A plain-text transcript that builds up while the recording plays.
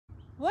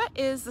What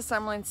is the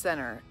Summerlin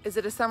Centre? Is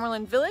it a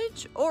Summerlin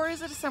village or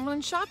is it a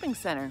Summerlin shopping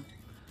center?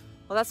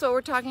 Well, that's what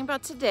we're talking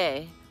about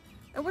today,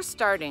 and we're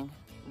starting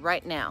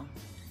right now.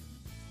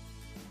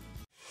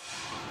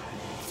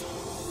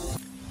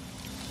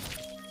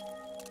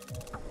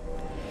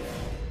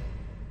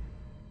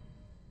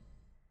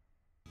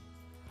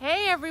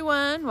 Hey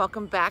everyone,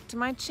 welcome back to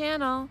my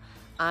channel.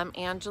 I'm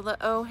Angela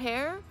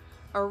O'Hare,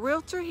 a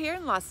realtor here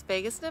in Las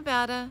Vegas,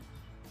 Nevada,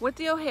 with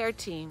the O'Hare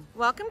team.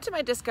 Welcome to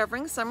my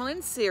Discovering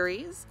Summerlin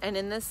series, and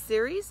in this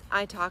series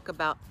I talk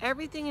about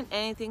everything and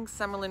anything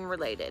Summerlin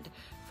related,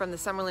 from the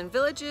Summerlin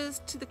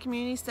villages to the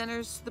community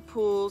centers to the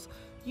pools,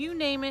 you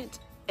name it,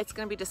 it's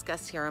going to be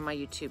discussed here on my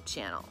YouTube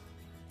channel.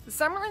 The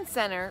Summerlin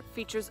Centre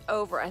features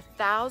over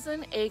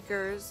 1,000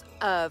 acres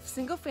of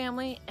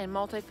single-family and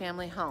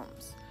multi-family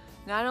homes.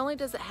 Not only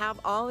does it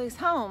have all these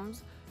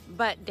homes,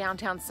 but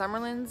downtown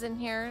Summerlin's in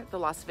here, the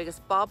Las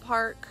Vegas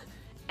ballpark,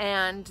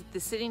 and the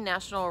City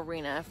National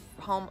Arena,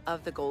 home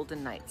of the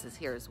Golden Knights, is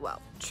here as well.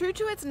 True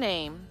to its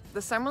name, the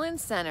Summerlin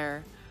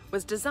Centre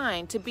was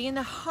designed to be in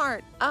the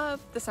heart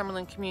of the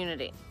Summerlin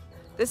community.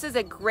 This is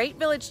a great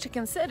village to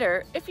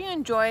consider if you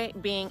enjoy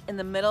being in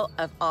the middle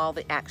of all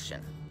the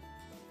action.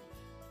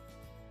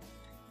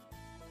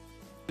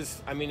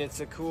 I mean, it's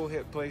a cool,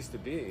 hip place to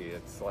be.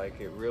 It's like,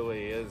 it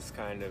really is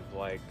kind of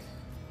like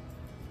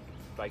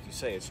you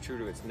say, it's true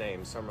to its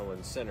name,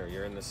 Summerlin Centre.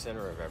 You're in the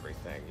center of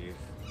everything. You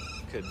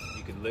could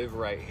live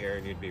right here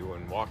and you'd be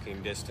within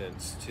walking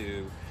distance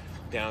to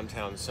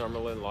downtown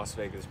Summerlin, Las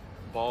Vegas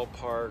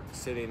ballpark,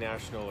 City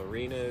National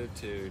Arena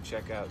to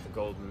check out the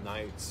Golden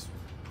Knights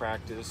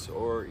practice,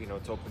 or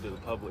it's open to the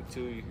public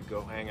too. You could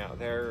go hang out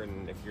there,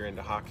 and if you're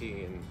into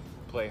hockey and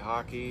play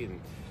hockey, and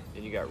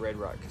then you got Red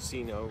Rock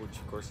Casino, which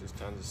of course there's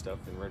tons of stuff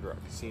in Red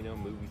Rock Casino,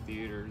 movie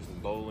theaters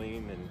and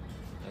bowling, and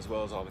as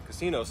well as all the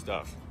casino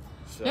stuff.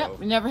 So, yep,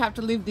 you never have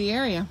to leave the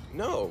area.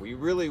 No, you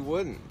really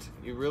wouldn't.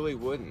 You really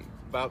wouldn't.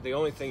 About the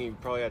only thing you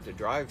probably have to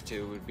drive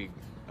to would be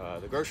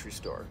the grocery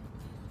store.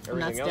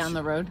 Everything and that's down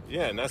the road?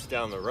 Yeah, and that's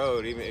down the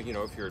road. Even if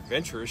you're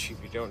adventurous,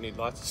 if you don't need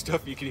lots of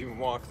stuff, you could even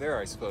walk there,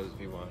 I suppose, if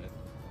you wanted.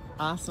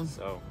 Awesome.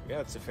 So, yeah,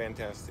 it's a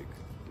fantastic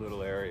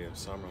little area of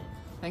Summerlin.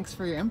 Thanks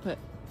for your input.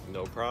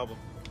 No problem.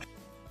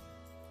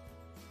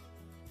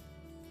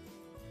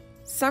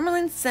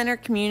 Summerlin Centre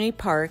Community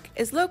Park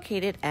is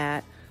located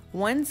at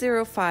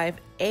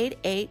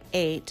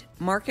 105888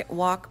 Market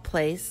Walk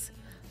Place,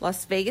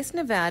 Las Vegas,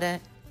 Nevada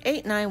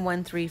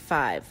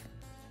 89135.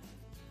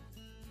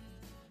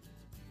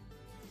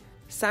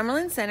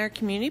 Summerlin Centre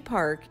Community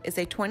Park is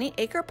a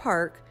 20-acre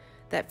park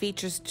that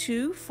features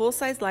 2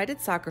 full-size lighted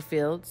soccer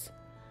fields,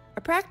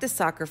 a practice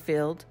soccer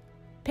field,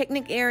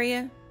 picnic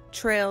area,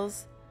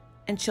 trails,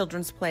 and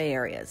children's play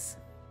areas.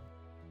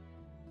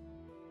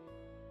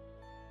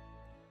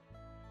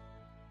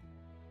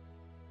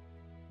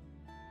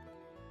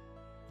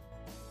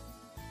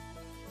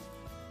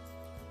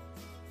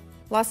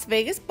 Las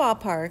Vegas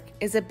Ballpark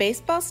is a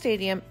baseball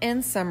stadium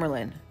in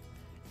Summerlin.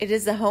 It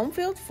is the home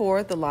field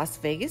for the Las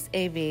Vegas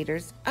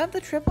Aviators of the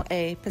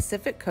AAA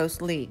Pacific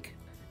Coast League,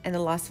 and the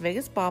Las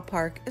Vegas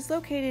Ballpark is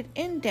located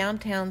in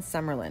downtown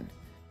Summerlin,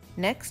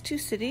 next to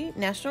City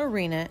National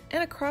Arena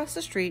and across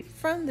the street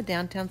from the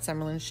downtown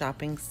Summerlin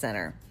Shopping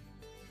Center.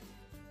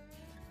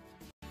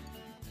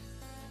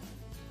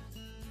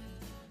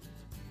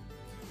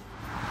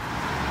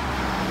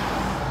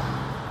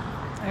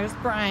 There's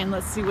Brian.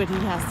 Let's see what he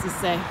has to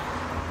say.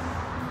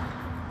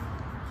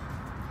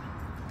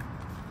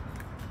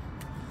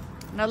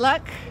 No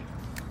luck?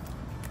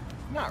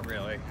 Not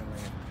really.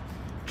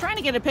 Trying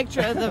to get a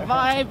picture of the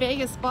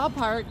Vegas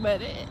ballpark,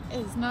 but it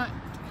is not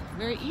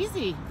very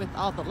easy with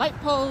all the light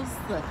poles,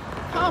 the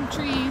palm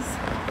trees.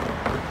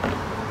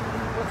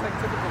 Well, it's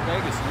like typical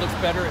Vegas. It looks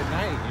better at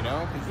night,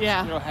 'cause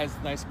yeah. It has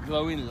nice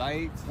glowing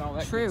lights and all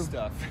that good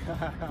stuff.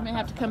 You may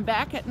have to come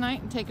back at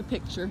night and take a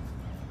picture.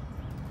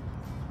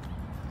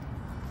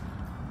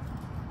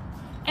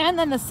 And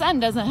then the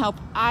sun doesn't help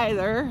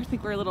either. I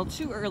think we're a little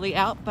too early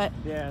out, but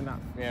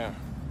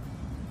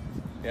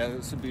Yeah,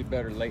 this would be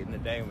better late in the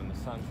day when the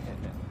sun's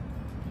hitting it.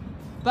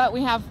 But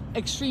we have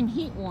extreme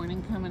heat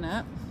warning coming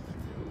up.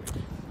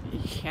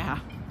 Yeah.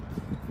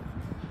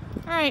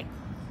 All right.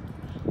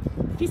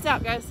 Peace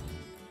out, guys.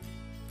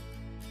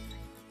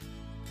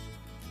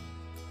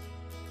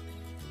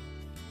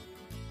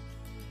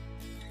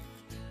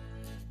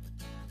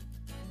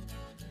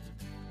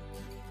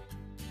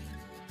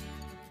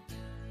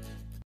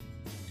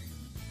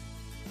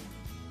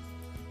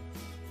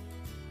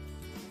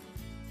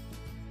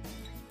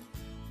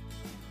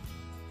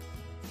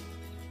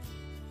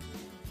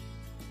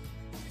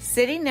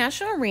 City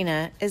National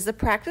Arena is the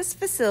practice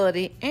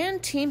facility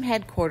and team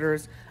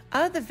headquarters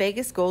of the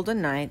Vegas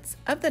Golden Knights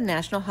of the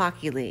National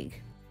Hockey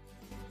League.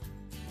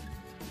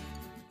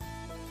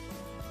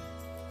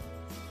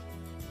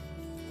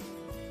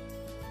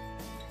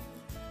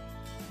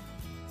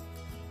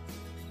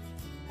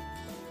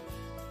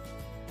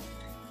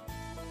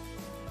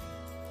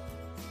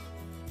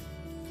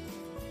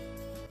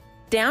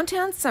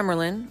 Downtown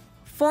Summerlin,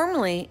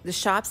 formerly the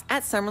shops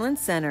at Summerlin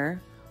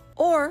Centre,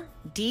 or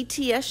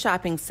DTS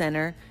Shopping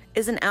Center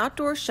is an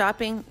outdoor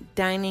shopping,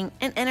 dining,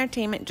 and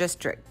entertainment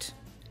district.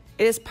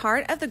 It is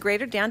part of the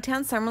greater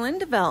downtown Summerlin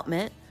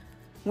development,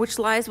 which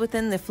lies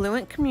within the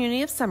affluent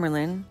community of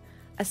Summerlin,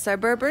 a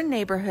suburban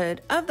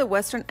neighborhood of the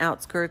western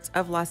outskirts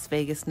of Las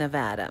Vegas,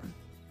 Nevada.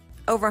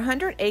 Over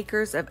 100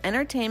 acres of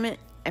entertainment,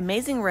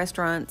 amazing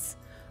restaurants,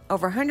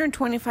 over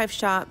 125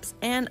 shops,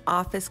 and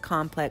office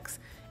complex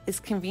is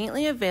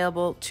conveniently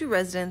available to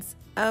residents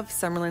of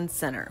Summerlin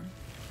Centre.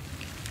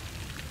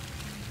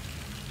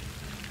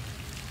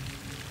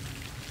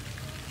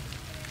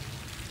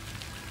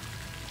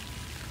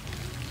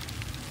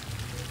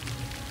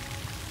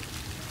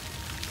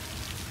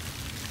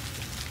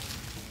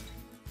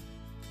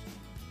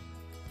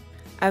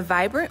 A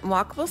vibrant,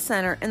 walkable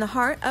center in the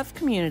heart of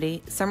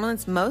community,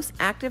 Summerlin's most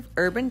active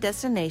urban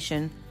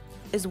destination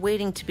is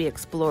waiting to be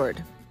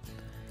explored.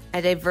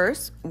 A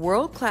diverse,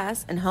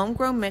 world-class, and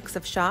homegrown mix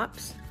of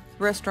shops,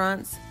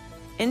 restaurants,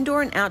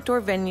 indoor and outdoor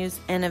venues,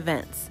 and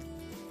events.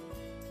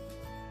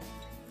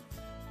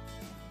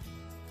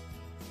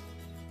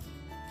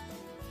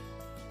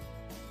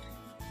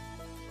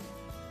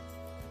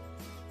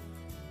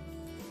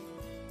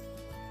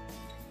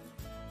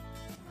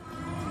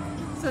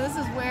 So this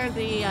is where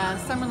the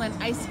Summerlin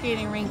ice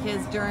skating rink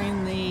is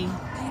during the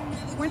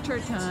winter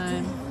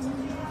time.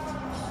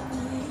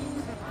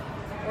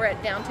 We're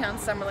at downtown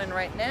Summerlin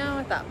right now.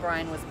 I thought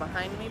Brian was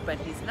behind me, but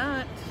he's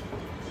not.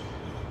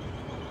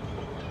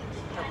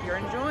 Hope you're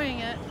enjoying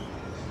it.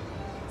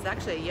 It's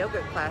actually a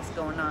yoga class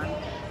going on.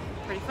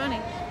 Pretty funny.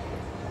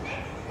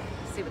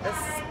 Let's see what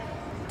this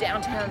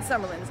downtown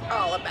Summerlin's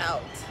all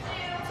about.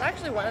 It's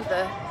actually one of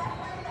the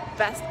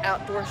best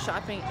outdoor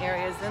shopping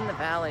areas in the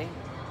valley.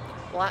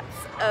 Lots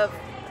of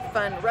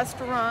fun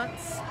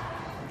restaurants.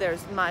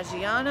 There's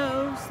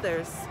Maggiano's,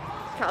 there's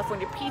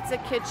California Pizza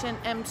Kitchen,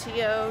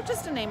 MTO,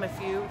 just to name a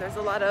few. There's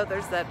a lot of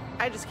others that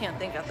I just can't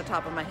think off the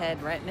top of my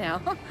head right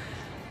now.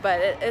 But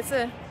it's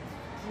a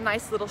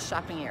nice little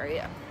shopping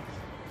area.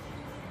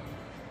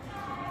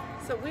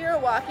 So we are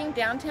walking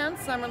downtown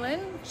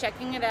Summerlin,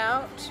 checking it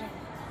out.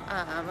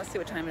 Let's see,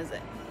 what time is it?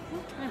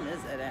 What time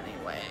is it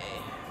anyway?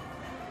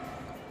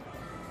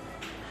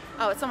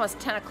 Oh, it's almost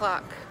 10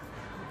 o'clock.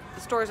 The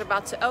store's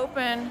about to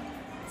open.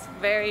 It's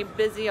very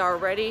busy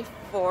already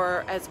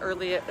for as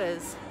early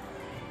as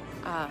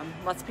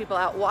lots of people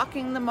out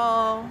walking the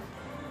mall,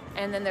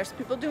 and then there's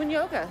people doing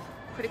yoga.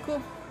 Pretty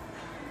cool.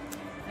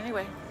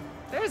 Anyway,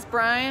 there's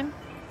Brian.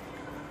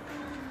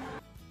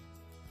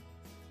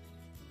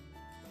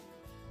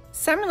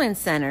 Summerlin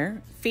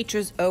Centre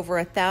features over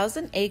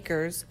 1,000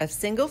 acres of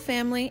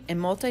single-family and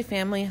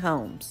multifamily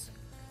homes.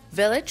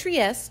 Villa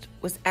Trieste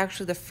was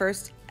actually the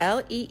first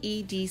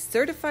LEED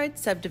certified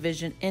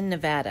subdivision in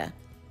Nevada.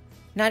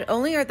 Not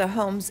only are the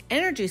homes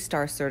Energy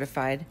Star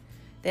certified,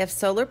 they have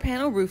solar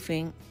panel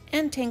roofing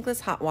and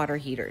tankless hot water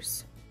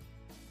heaters.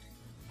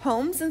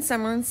 Homes in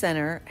Summerlin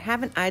Centre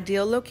have an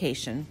ideal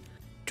location,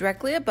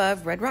 directly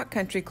above Red Rock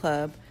Country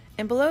Club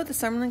and below the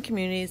Summerlin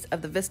communities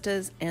of the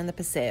Vistas and the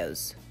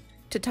Paseos.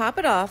 To top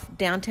it off,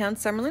 downtown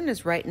Summerlin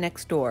is right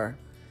next door.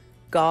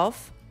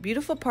 Golf,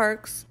 beautiful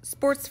parks,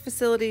 sports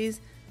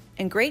facilities,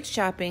 and great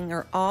shopping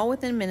are all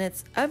within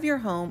minutes of your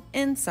home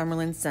in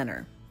Summerlin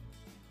Centre.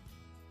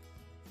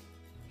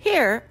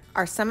 Here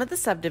are some of the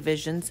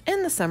subdivisions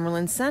in the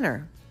Summerlin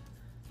Centre: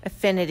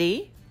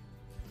 Affinity,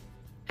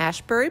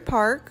 Ashbury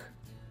Park,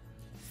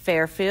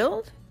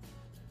 Fairfield,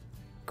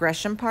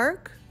 Gresham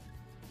Park,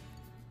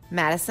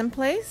 Madison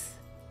Place,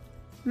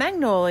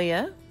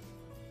 Magnolia,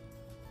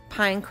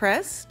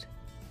 Pinecrest,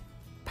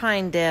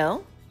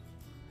 Pinedale,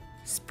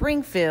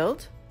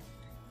 Springfield,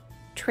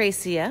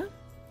 Tracia,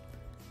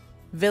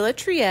 Villa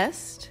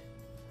Trieste,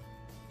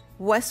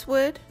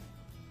 Westwood,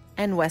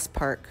 and West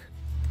Park.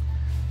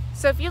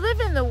 So if you live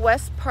in the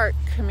West Park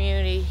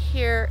community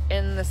here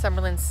in the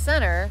Summerlin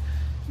Centre,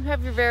 you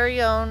have your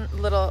very own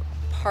little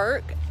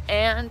park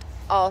and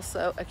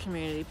also a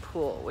community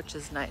pool, which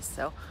is nice.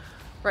 So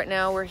right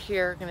now we're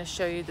here going to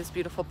show you this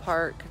beautiful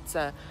park. It's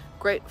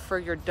great for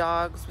your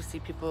dogs. We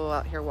see people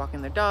out here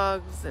walking their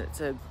dogs.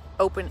 It's an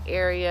open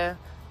area.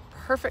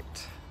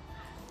 Perfect.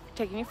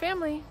 Taking your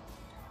family.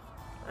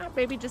 Our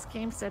baby just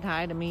came, said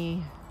hi to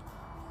me.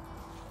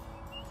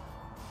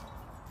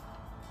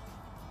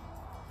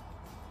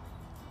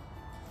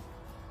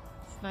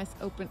 It's a nice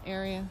open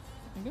area.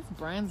 I guess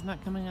Brian's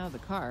not coming out of the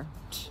car.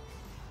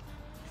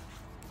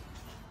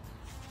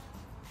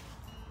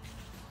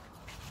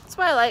 That's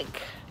why I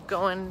like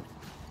going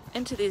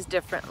into these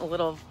different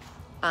little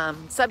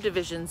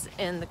subdivisions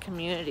in the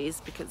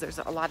communities, because there's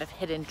a lot of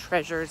hidden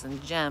treasures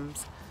and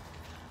gems,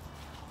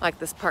 like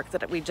this park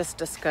that we just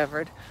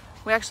discovered.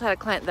 We actually had a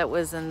client that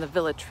was in the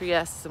Villa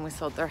Trieste, and we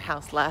sold their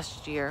house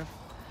last year.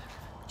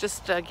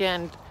 Just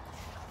again,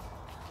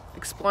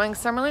 exploring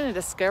Summerlin and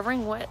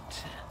discovering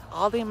what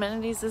all the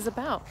amenities is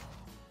about.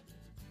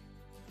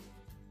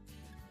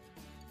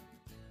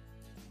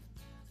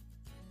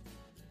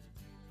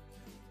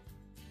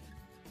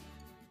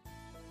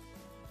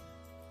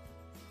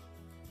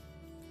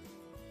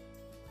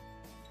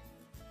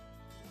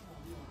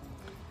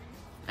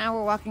 Now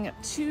we're walking up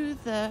to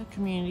the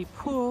community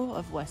pool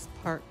of West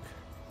Park.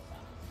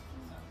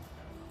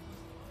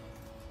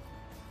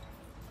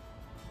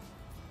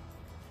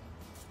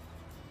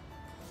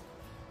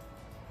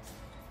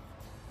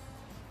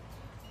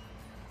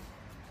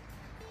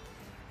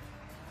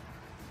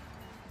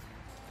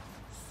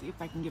 See if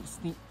I can give a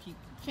sneak peek.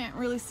 Can't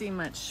really see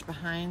much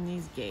behind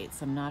these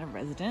gates. I'm not a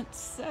resident,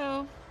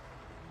 so,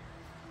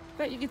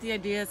 but you get the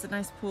idea. It's a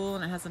nice pool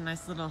and it has a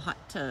nice little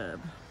hot tub.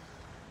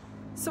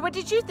 So what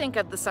did you think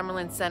of the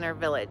Summerlin Centre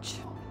village?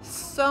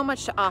 So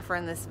much to offer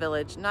in this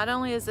village. Not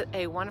only is it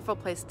a wonderful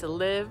place to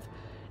live,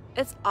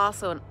 it's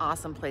also an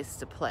awesome place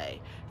to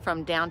play.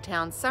 From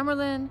downtown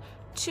Summerlin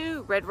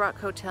to Red Rock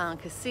Hotel and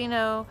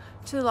Casino,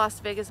 to Las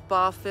Vegas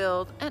Ball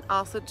Field, and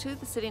also to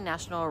the City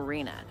National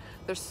Arena.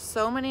 There's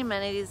so many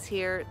amenities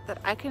here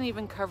that I can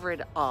even cover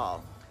it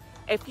all.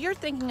 If you're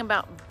thinking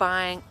about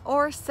buying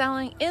or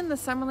selling in the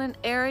Summerlin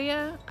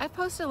area, I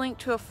post a link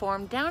to a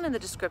form down in the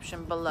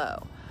description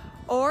below.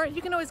 Or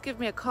you can always give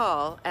me a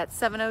call at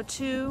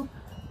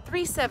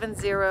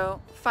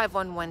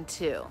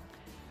 702-370-5112.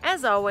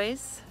 As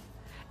always,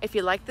 if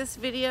you like this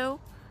video,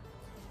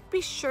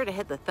 be sure to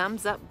hit the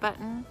thumbs up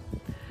button,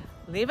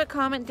 leave a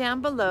comment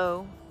down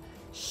below,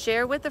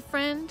 share with a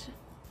friend,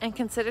 and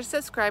consider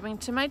subscribing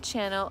to my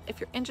channel if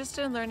you're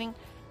interested in learning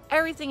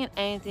everything and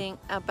anything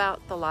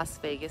about the Las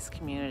Vegas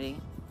community.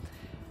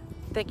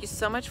 Thank you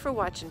so much for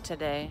watching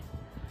today,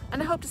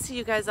 and I hope to see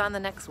you guys on the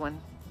next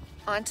one.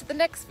 On to the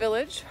next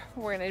village.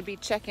 We're going to be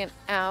checking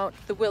out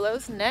the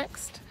Willows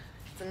next.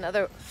 It's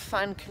another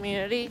fun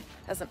community,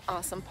 has an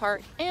awesome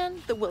park,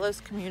 and the Willows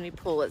community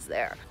pool is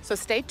there. So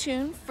stay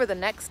tuned for the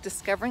next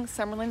Discovering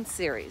Summerlin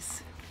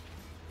series.